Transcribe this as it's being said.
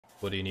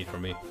What do you need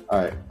from me?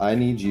 Alright, I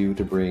need you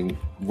to bring...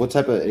 What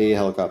type of AA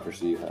helicopters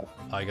do you have?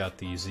 I got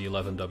the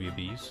Z11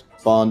 WBs.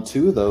 Spawn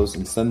 2 of those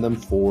and send them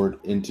forward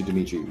into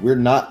Dimitri. We're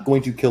not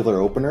going to kill their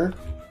opener.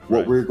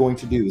 What we're going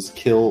to do is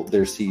kill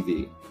their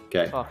CV.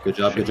 Okay, good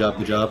job, good job,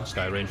 good job.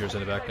 Sky Rangers in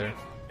the back there.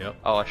 Yep.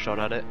 Oh, I shot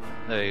at it.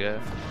 There you go.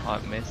 Oh,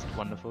 I missed.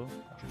 Wonderful.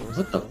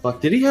 What the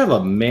fuck? Did he have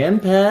a man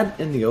pad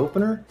in the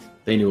opener?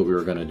 They knew what we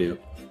were gonna do.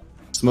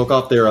 Smoke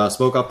off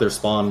their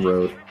spawn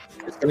road.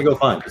 It's gonna go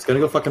fine. It's gonna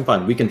go fucking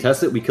fine. We can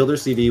test it. We kill their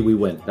CV. We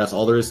win. That's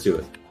all there is to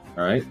it.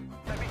 All right.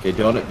 Okay.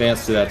 Don't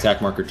advance to that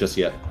attack marker just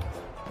yet.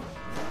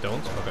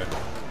 Don't. Okay.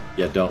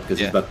 Yeah, don't, because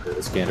he's about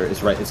to scanner.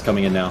 It's right. It's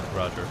coming in now.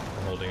 Roger.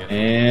 I'm holding it.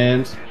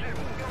 And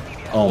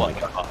oh my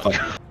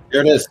god.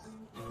 There it is.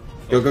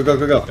 Go, go, go,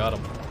 go, go. Got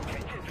him.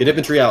 Get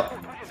infantry out.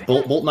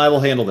 Bolt and I will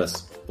handle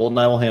this. Bolt and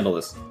I will handle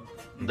this.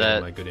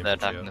 They're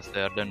attacking us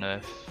there. I don't know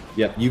if...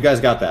 Yep, you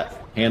guys got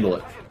that. Handle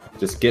it.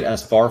 Just get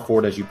as far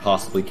forward as you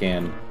possibly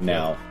can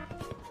now.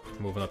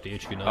 Moving up to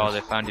HQ now. Oh,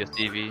 they found your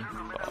CV.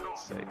 For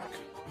fuck's sake.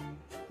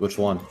 Which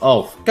one?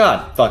 Oh,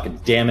 god fucking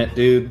damn it,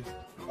 dude.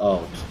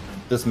 Oh,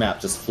 this map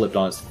just flipped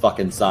on its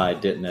fucking side,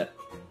 didn't it?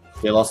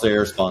 They lost their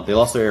air spawn. They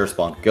lost their air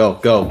spawn. Go,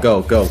 go,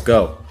 go, go,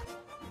 go.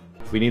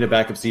 We need a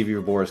backup CV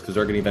for Boris, because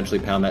they're going to eventually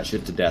pound that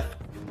shit to death.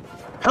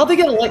 How'd they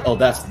get a light? Oh,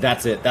 that's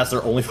it. That's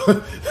their only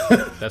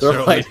That's their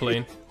only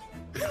plane.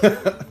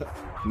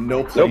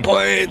 No plane. No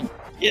plane!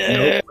 Yeah!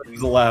 No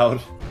planes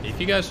allowed.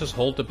 If you guys just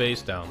hold the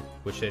base down,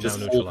 which they now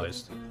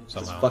neutralized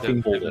somehow.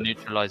 Fucking hold They've it.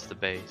 neutralized the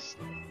base.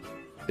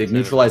 They've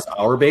neutralized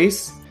our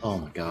base? Oh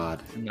my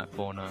god. In that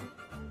corner.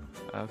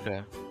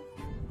 Okay.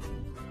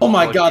 Oh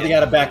my god, they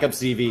got a backup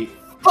CV.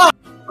 Fuck!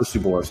 Push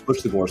through Boris,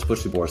 push through Boris,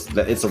 push through Boris.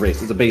 It's a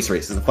race. It's a base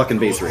race. It's a fucking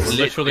base race. We're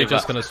literally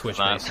just gonna switch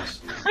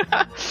bases.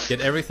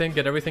 Get everything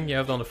you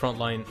have on the front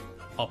line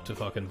up to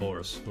fucking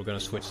Boris. We're gonna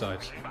switch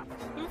sides.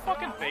 Who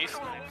fucking base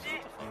names?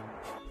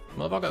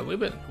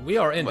 Motherfucker, we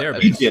are in their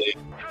Are you base.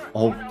 kidding?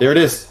 Oh, there it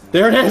is.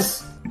 There it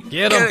is.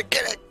 Get him!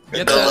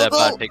 They're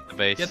about to take the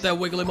base. Get that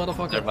wiggly They're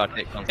motherfucker! about to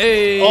take Constantine.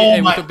 Hey, Oh hey,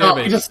 we my took their god,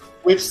 we base. just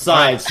switched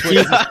sides.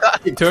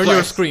 Turn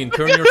your screen.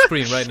 Turn your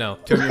screen right now.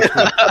 Turn your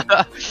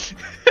screen.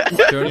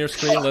 Turn your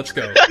screen. Let's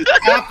go.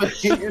 What's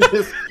happening in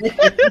this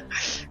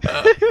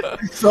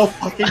game? So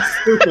fucking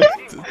stupid.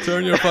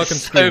 Turn your fucking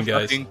screen,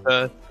 guys.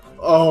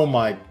 Oh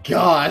my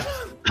god.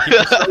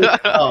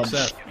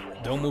 Seth,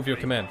 don't move your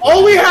command.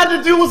 All we had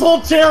to do was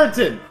hold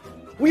Chariton.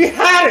 We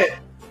had it.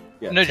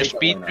 Yeah, No, take just that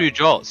speed one through out.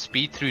 Jot.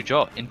 Speed through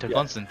Jot into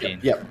Constantine.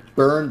 Yeah,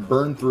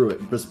 burn through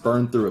it. Just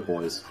burn through it,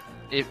 boys.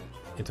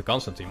 Into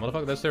Constantine.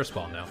 Motherfucker, that's their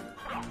spawn now.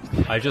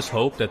 I just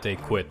hope that they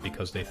quit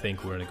because they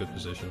think we're in a good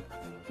position.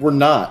 We're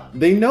not.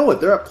 They know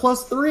it. They're at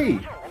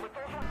 +3.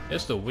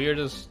 It's the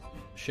weirdest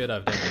shit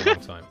I've done in a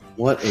long time.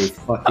 What a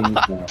fucking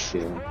crap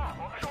game.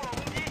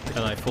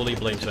 And I fully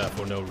blame Zaf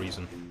for no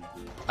reason.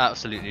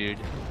 Absolutely, dude.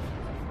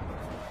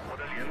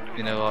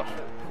 You know what?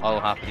 I'll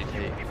happily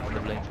take the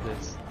blame for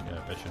this. Yeah,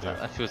 I bet you do.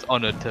 I feel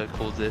honoured to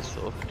cause this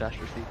sort of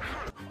catastrophe.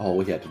 All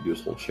we had to do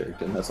was hold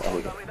Sheridan. That's all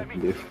we had to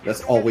do.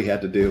 That's all we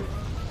had to do.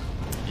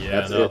 Yeah,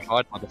 That's no. it.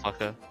 Tried,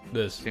 motherfucker.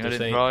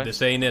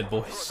 This ain't it,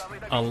 boys.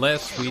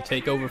 Unless we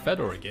take over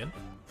Fedor again.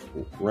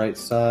 Right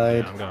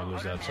side. Yeah, I'm gonna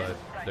lose that side.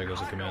 There goes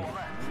the command.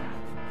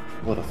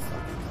 What a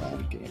fucking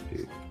clown game,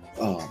 dude.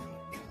 Oh my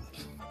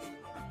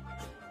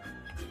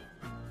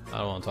I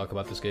don't want to talk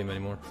about this game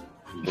anymore.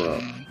 god.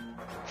 Bro.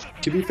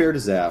 To be fair to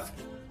Zaf,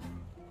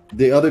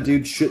 the other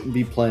dude shouldn't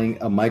be playing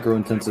a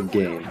micro-intensive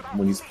game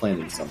when he's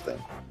planning something.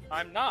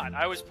 I'm not.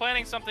 I was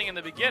planning something in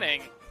the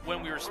beginning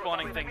when we were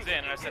spawning things in,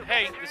 and I said,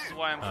 "Hey, this is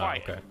why I'm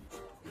quiet." Okay.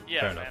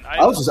 Yeah, Fair man. enough.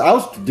 I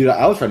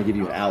was trying to give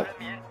you an out.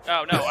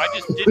 Oh no, I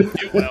just didn't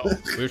do well.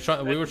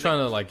 We were trying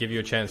to like give you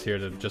a chance here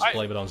to just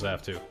blame it on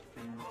Zaf too.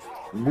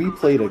 We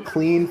played a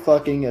clean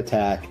fucking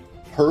attack,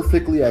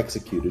 perfectly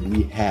executed.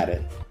 We had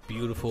it.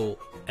 Beautiful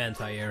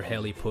anti-air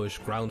heli push,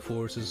 ground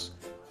forces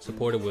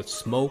supported with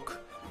smoke,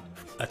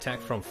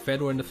 attack from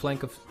Fedor in the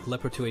flank of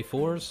Leopard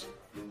 2A4s,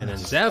 and then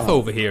Zaf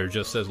over here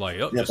just says like,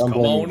 "Oh, Yep, just I'm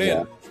come on blaming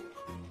in, Zaf.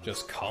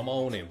 just come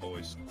on in,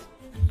 boys."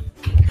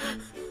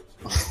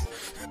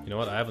 You know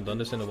what? I haven't done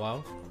this in a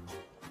while,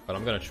 but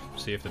I'm gonna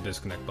see if the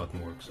disconnect button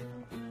works.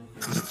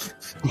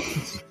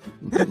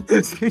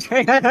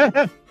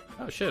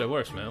 Oh shit, it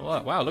works, man.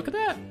 Wow, look at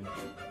that.